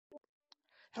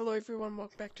Hello everyone,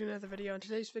 welcome back to another video. In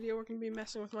today's video we're going to be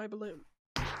messing with my balloon.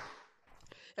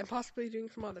 And possibly doing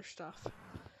some other stuff.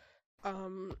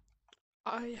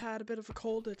 I had a bit of a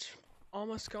cold, it's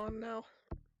almost gone now.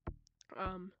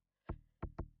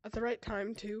 At the right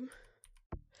time too.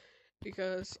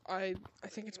 Because I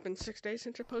think it's been 6 days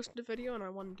since I posted a video and I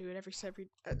want to do it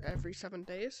every 7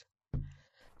 days.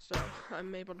 So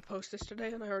I'm able to post this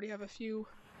today and I already have a few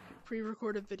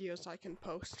pre-recorded videos I can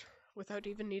post without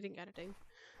even needing editing.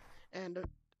 And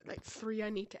like 3 I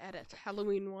need to edit,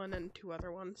 Halloween one and 2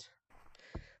 other ones,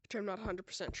 which I'm not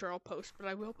 100% sure I'll post, but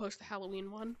I will post the Halloween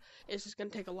one. It's just going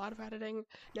to take a lot of editing.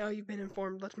 Now you've been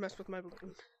informed, let's mess with my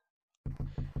balloon.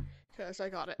 Because I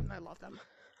got it and I love them.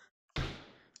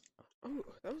 Oh,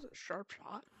 that was a sharp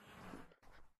shot.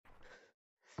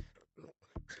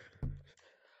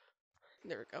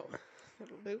 There we go.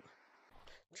 Little loop.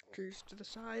 Screws to the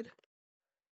side.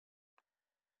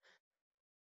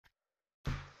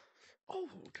 Oh,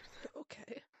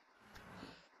 okay.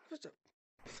 That was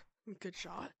a good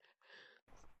shot.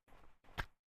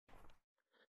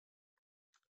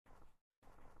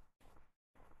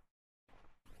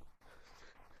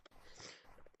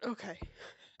 Okay.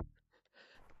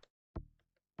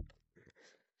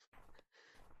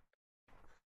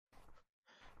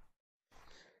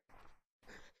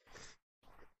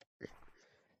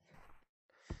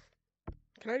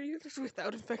 Can I do this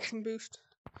without infection boost?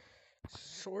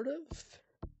 Sort of.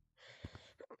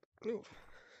 Ooh.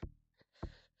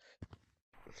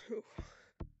 Ooh.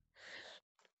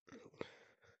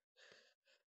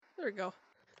 There we go.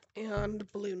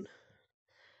 And balloon.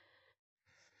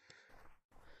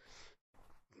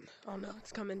 Oh no,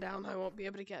 it's coming down. I won't be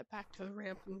able to get back to the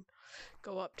ramp and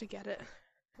go up to get it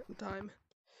in time.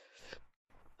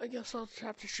 I guess I'll just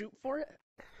have to shoot for it.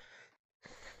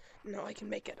 No, I can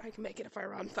make it. I can make it if I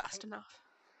run fast enough.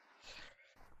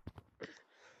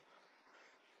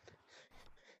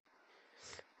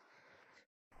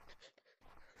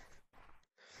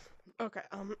 Okay,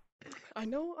 I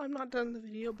know I'm not done the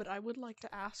video, but I would like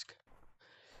to ask,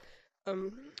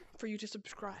 for you to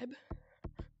subscribe.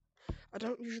 I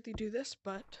don't usually do this,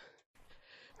 but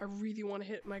I really want to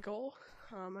hit my goal.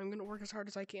 I'm going to work as hard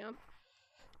as I can,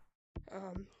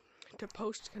 to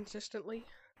post consistently,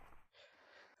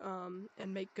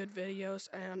 and make good videos,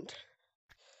 and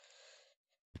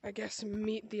I guess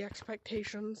meet the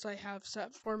expectations I have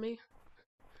set for me.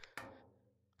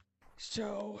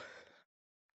 So,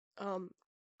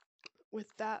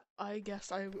 with that, I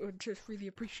guess I would just really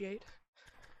appreciate,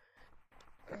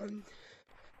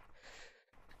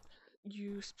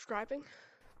 you subscribing,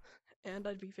 and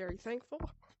I'd be very thankful.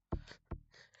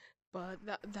 But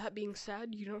that being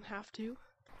said, you don't have to.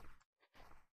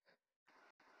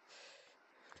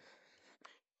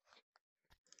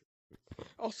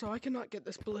 Also, I cannot get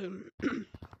this balloon. But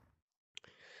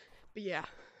yeah,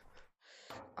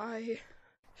 I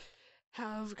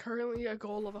have currently a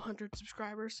goal of 100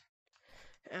 subscribers,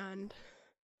 and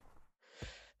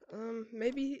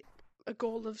maybe a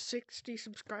goal of 60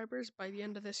 subscribers by the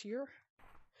end of this year.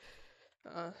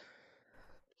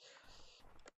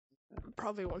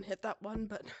 Probably won't hit that one,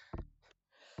 but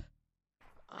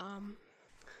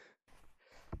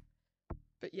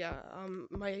yeah,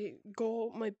 my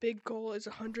big goal is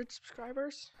 100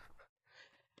 subscribers,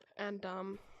 and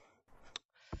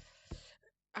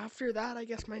after that, I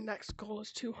guess my next goal is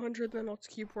 200, then I'll just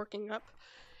keep working up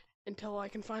until I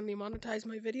can finally monetize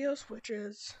my videos, which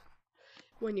is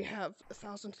when you have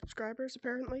 1,000 subscribers,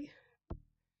 apparently.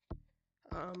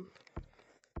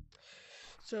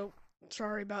 So,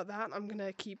 sorry about that, I'm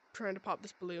gonna keep trying to pop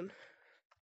this balloon.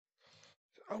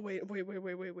 Oh, wait.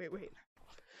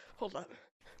 Hold up.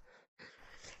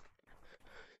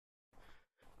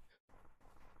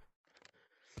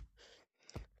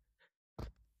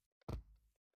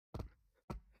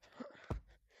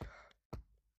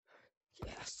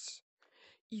 Yes.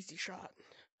 Easy shot.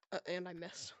 And I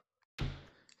miss.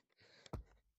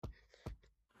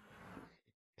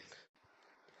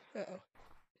 Uh-oh.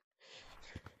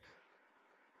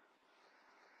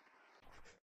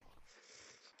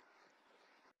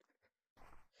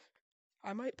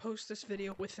 I might post this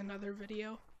video with another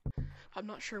video. I'm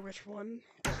not sure which one.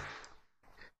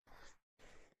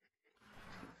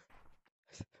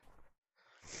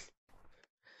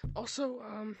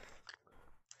 Also,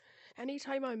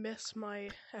 anytime I miss my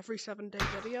every 7-day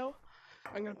video,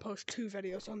 I'm gonna post 2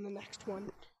 videos on the next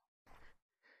one.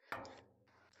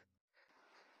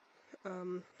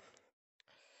 I'm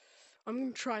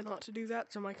gonna try not to do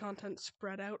that so my content's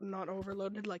spread out and not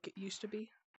overloaded like it used to be.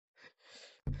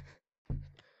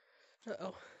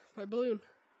 Uh-oh, my balloon.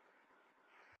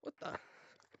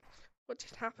 What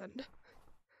just happened?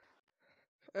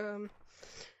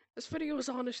 This video is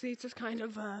honestly just kind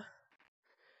of a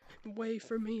way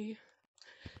for me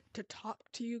to talk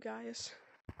to you guys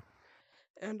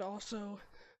and also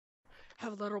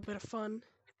have a little bit of fun,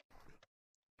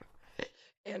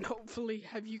 and hopefully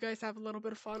have you guys have a little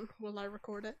bit of fun while I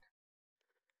record it,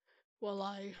 while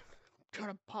I try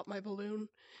to pop my balloon.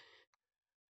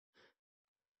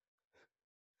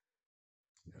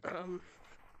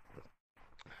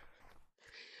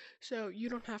 So you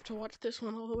don't have to watch this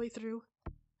one all the way through.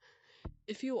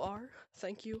 If you are,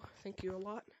 thank you a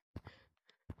lot.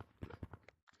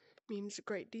 Means a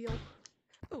great deal.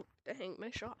 Oh, dang,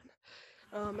 nice shot.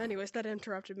 Anyways, that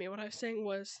interrupted me. What I was saying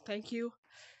was thank you,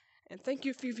 and thank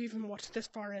you if you've even watched this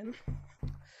far in.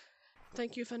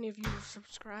 Thank you if any of you have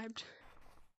subscribed.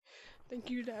 Thank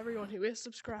you to everyone who is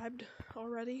subscribed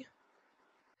already.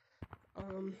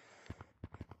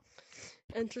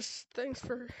 And just thanks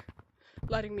for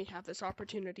letting me have this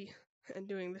opportunity and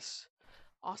doing this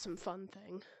awesome fun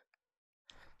thing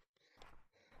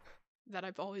that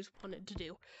I've always wanted to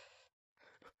do.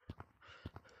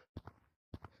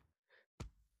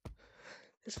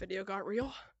 This video got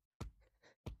real.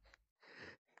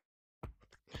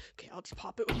 Okay, I'll just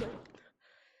pop it with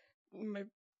my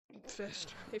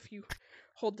fist. If you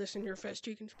hold this in your fist,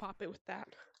 you can just pop it with that.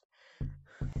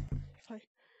 If I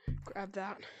grab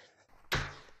that.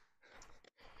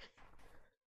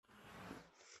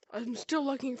 I'm still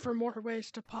looking for more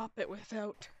ways to pop it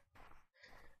without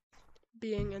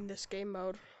being in this game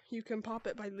mode. You can pop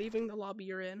it by leaving the lobby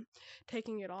you're in,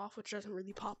 taking it off, which doesn't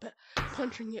really pop it,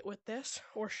 punching it with this,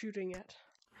 or shooting it.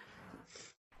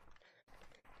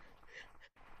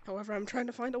 However, I'm trying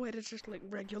to find a way to just like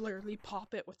regularly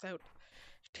pop it without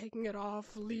taking it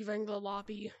off, leaving the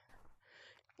lobby,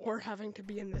 or having to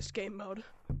be in this game mode.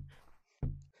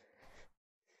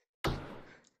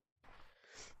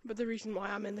 But the reason why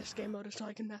I'm in this game mode is so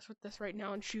I can mess with this right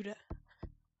now and shoot it.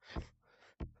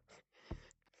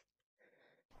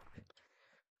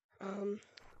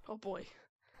 Oh boy.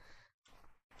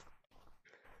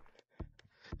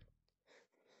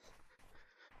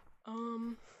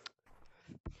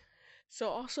 So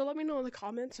also let me know in the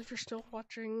comments if you're still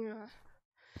watching,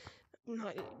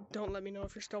 don't let me know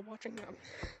if you're still watching,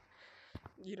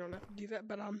 you don't have to do that,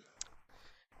 but,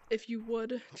 if you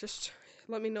would, just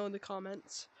let me know in the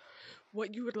comments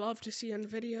what you would love to see in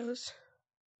videos,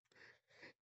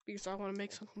 because I want to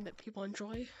make something that people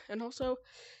enjoy. And also,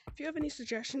 if you have any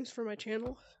suggestions for my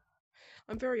channel,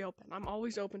 I'm very open. I'm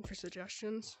always open for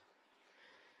suggestions,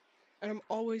 and I'm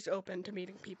always open to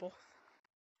meeting people.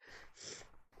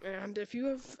 And if you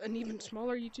have an even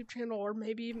smaller YouTube channel, or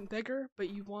maybe even bigger, but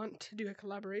you want to do a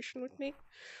collaboration with me,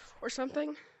 or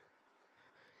something,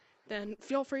 then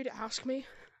feel free to ask me.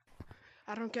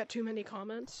 I don't get too many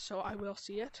comments, so I will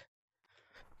see it.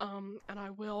 And I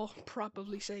will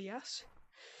probably say yes,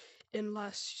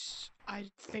 unless I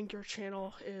think your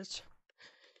channel is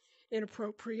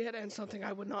inappropriate and something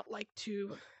I would not like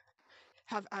to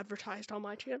have advertised on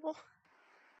my channel.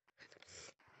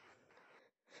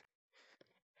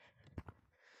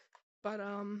 But,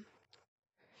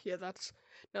 yeah,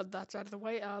 now that's out of the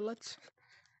way. Let's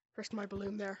rest my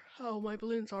balloon there. Oh, my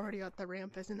balloon's already at the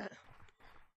ramp, isn't it?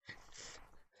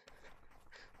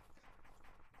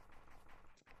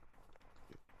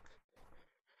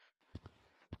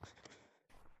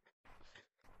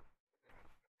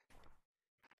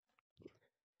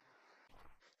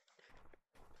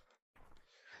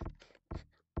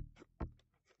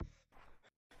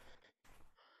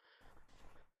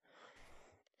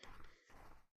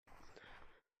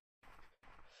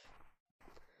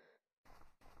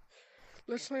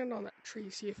 Let's land on that tree,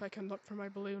 see if I can look for my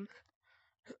balloon.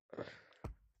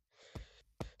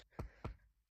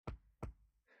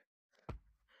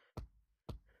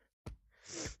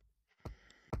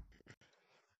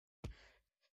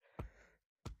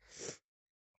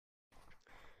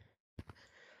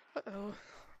 Uh-oh,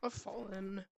 I've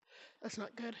fallen. That's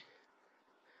not good.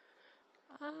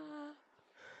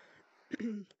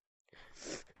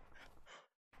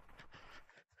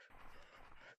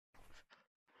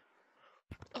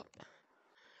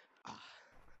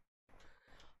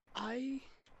 I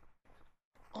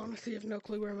honestly have no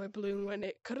clue where my balloon went.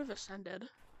 It could have ascended.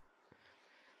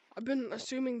 I've been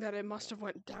assuming that it must have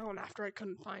went down after I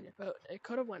couldn't find it, but it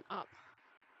could have went up.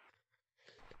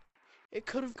 It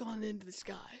could have gone into the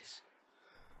skies.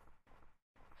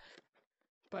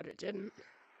 But it didn't.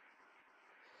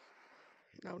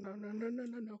 No.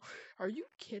 Are you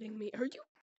kidding me? Are you?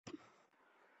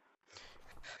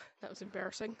 That was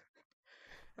embarrassing.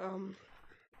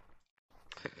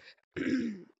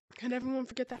 Can everyone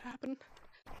forget that happened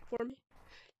for me?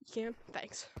 You can?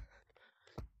 Thanks.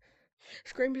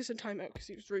 Scramby's in timeout because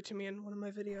he was rude to me in one of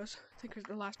my videos. I think it was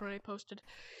the last one I posted.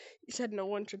 He said no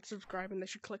one should subscribe and they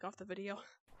should click off the video.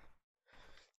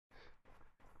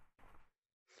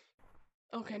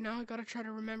 Okay, now I gotta try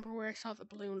to remember where I saw the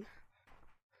balloon.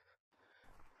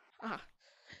 Ah,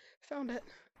 found it.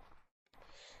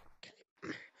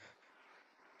 Okay.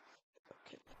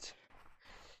 Okay, let's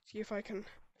see if I can...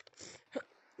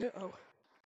 Uh-oh.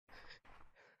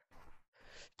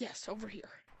 Yes, over here.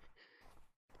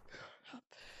 Up.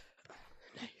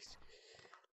 Nice.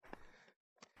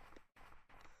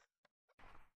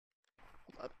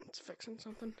 Hold up, it's fixing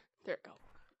something. There we go.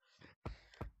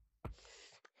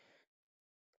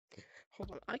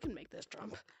 Hold on, I can make this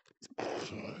jump.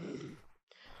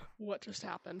 What just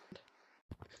happened?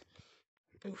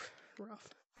 Oof, rough.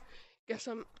 Guess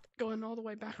I'm going all the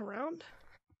way back around?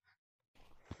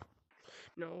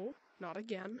 No, not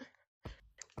again.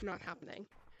 Not happening.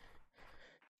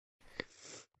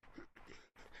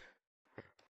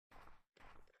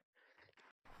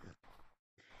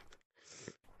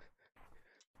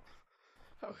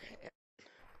 Okay.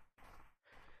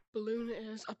 Balloon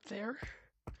is up there.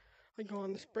 I go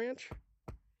on this branch,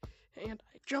 and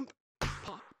I jump,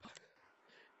 pop.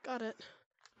 Got it.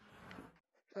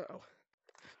 Uh-oh.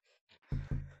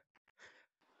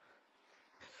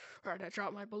 Alright, I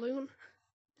dropped my balloon.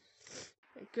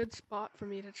 A good spot for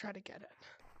me to try to get it.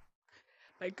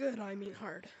 By good, I mean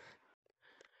hard.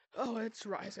 Oh, it's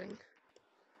rising.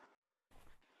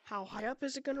 How high up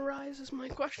is it gonna rise is my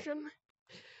question.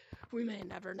 We may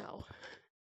never know.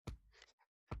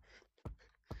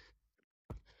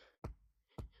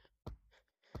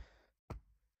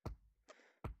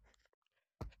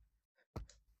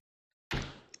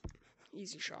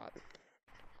 Easy shot.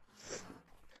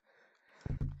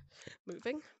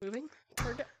 Moving,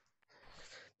 target.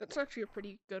 That's actually a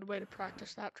pretty good way to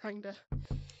practice that, trying to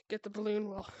get the balloon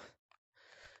while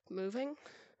moving.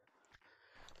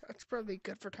 That's probably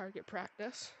good for target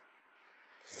practice.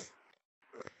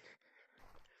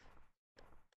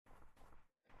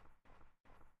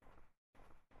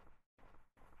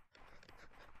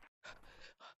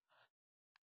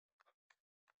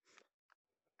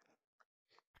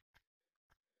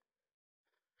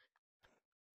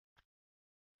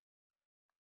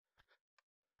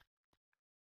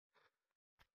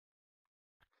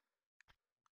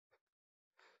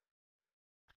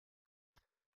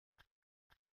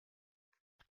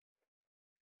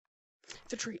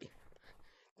 The tree.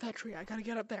 That tree, I gotta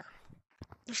get up there.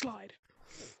 The slide.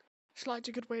 Slide's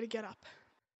a good way to get up.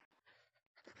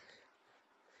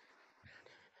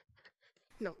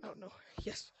 No.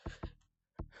 Yes.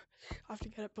 I have to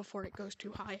get it before it goes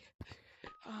too high.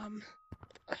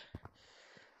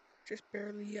 Just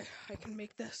barely, I can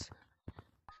make this.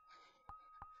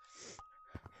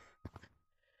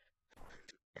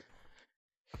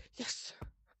 Yes.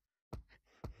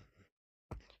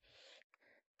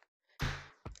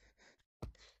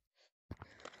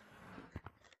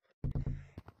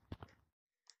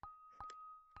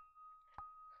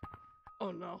 Oh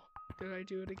no, did I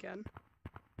do it again?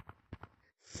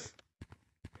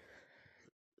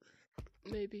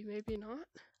 Maybe not.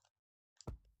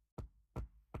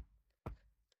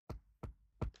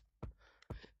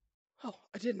 Oh,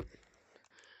 I didn't.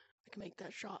 I can make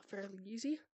that shot fairly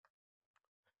easy.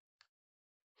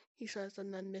 He says,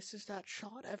 and then misses that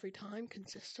shot every time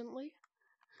consistently.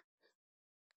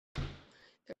 There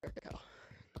we go.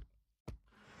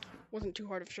 Wasn't too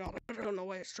hard of a shot. I don't know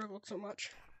why I struggled so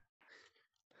much.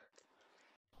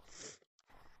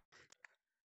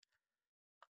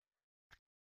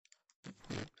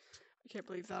 I can't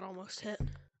believe that almost hit.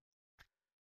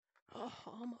 Oh,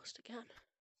 almost again.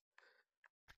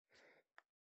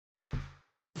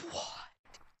 What?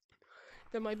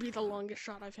 That might be the longest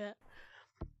shot I've hit.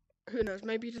 Who knows,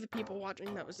 maybe to the people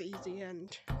watching that was easy,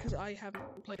 and because I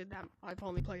haven't played that, I've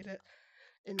only played it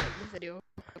in the video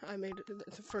I made,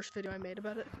 the first video I made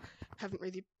about it. Haven't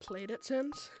really played it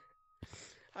since.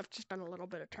 I've just done a little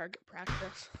bit of target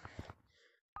practice.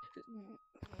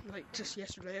 Like, just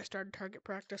yesterday I started target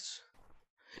practice.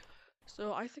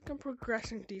 So I think I'm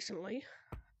progressing decently.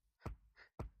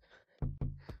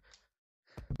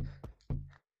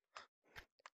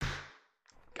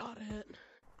 Got it.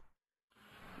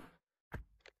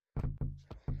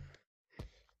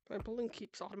 My balloon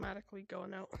keeps automatically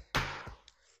going out.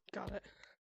 Got it.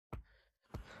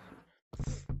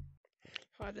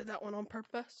 I did that one on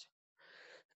purpose.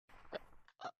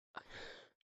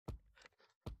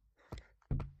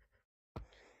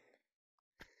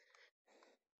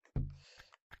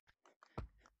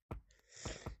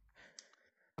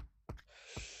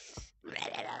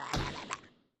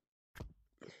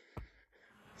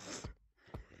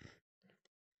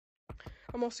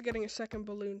 I'm also getting a second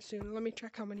balloon soon. Let me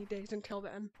check how many days until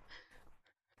then.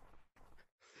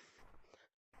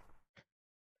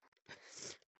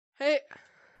 Hey!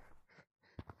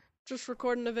 Just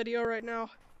recording a video right now.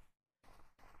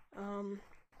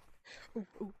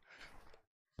 Ooh.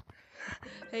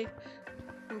 Hey,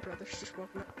 my brother's just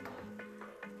woken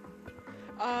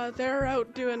up. They're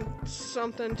out doing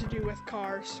something to do with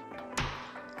cars.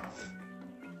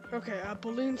 Okay,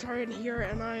 balloons are in here,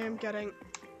 and I am getting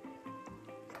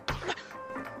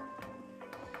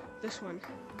this one.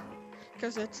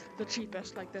 Because it's the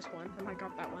cheapest, like this one, and I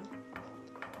got that one.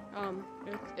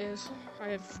 I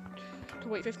have to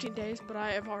wait 15 days, but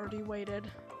I have already waited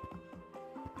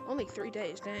only 3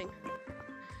 days, dang.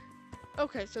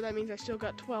 Okay, so that means I still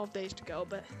got 12 days to go,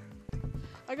 but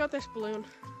I got this balloon.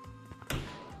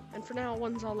 And for now,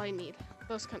 one's all I need.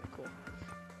 That's kind of cool.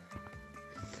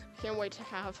 Can't wait to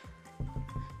have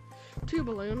 2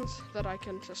 balloons that I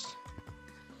can just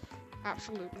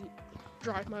absolutely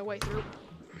drive my way through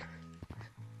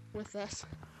with this.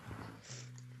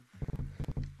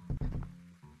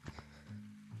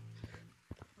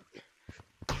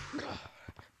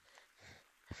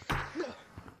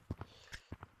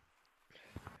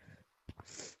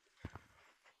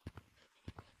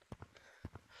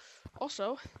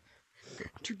 Also,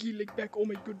 turkey leg back. Oh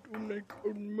my god! Oh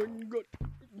my god!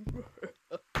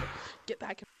 Get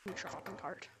back in your shopping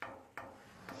cart.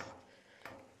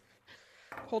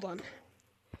 Hold on.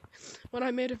 When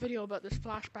I made a video about this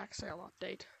flashback sale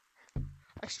update,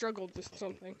 I struggled with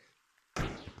something.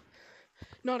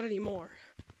 Not anymore.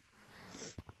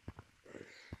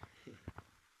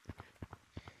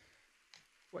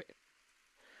 Wait.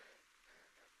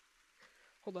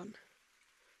 Hold on.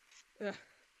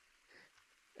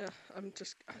 I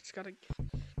just gotta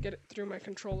get it through my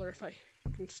controller if I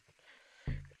can.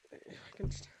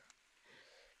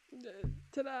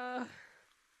 Ta-da!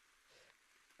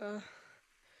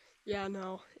 Yeah,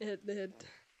 no, it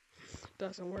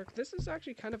doesn't work. This is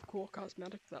actually kind of cool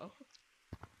cosmetic, though.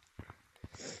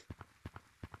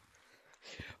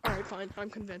 Alright, fine.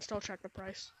 I'm convinced. I'll check the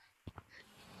price.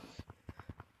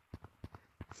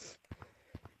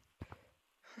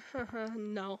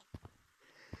 No.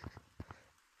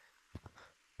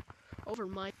 Over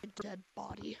my dead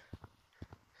body.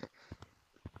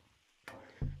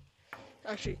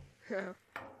 Actually,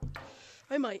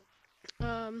 I might.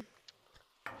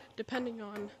 Depending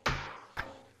on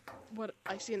what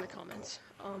I see in the comments.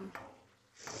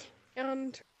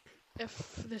 And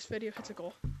if this video hits a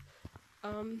goal.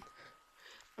 I'm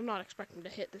not expecting to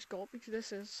hit this goal because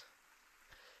this is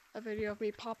a video of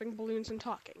me popping balloons and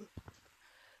talking.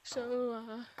 So,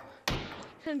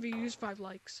 10 views, 5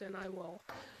 likes, and I will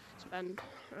spend,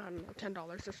 I don't know,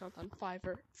 $10 or something. $5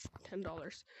 or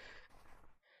 $10.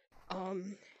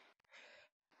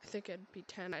 I think it'd be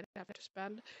 10 I'd have to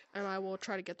spend, and I will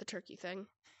try to get the turkey thing.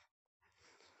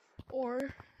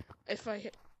 Or, if I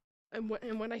hit, and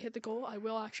when I hit the goal, I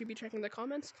will actually be checking the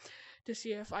comments to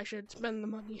see if I should spend the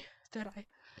money that I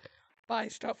buy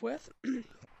stuff with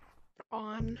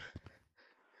on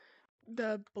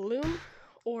the balloon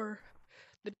or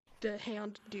the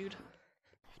hand dude,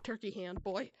 turkey hand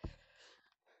boy.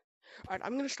 Alright,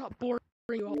 I'm gonna stop boring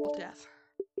you all to death.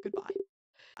 Goodbye.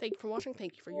 Thank you for watching.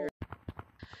 Thank you for your.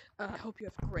 I hope you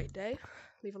have a great day.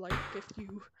 Leave a like if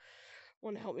you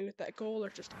want to help me with that goal, or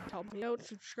just help me out.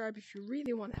 Subscribe if you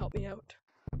really want to help me out.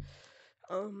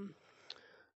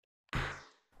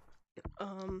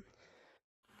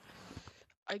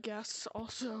 I guess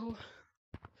also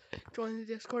join the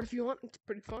Discord if you want. It's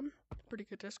pretty fun. Pretty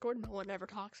good Discord. No one ever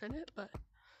talks in it, but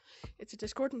it's a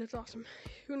Discord and it's awesome.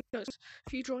 Who knows?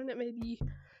 If you join it, maybe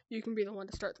you can be the one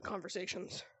to start the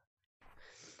conversations.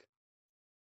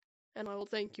 And I will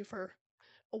thank you for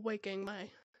awakening my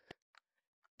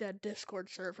dead Discord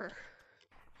server.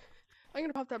 I'm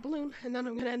gonna pop that balloon, and then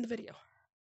I'm gonna end the video.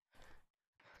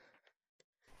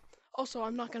 Also,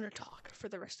 I'm not gonna talk for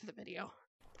the rest of the video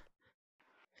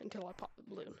until I pop the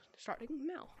balloon, starting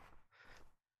now.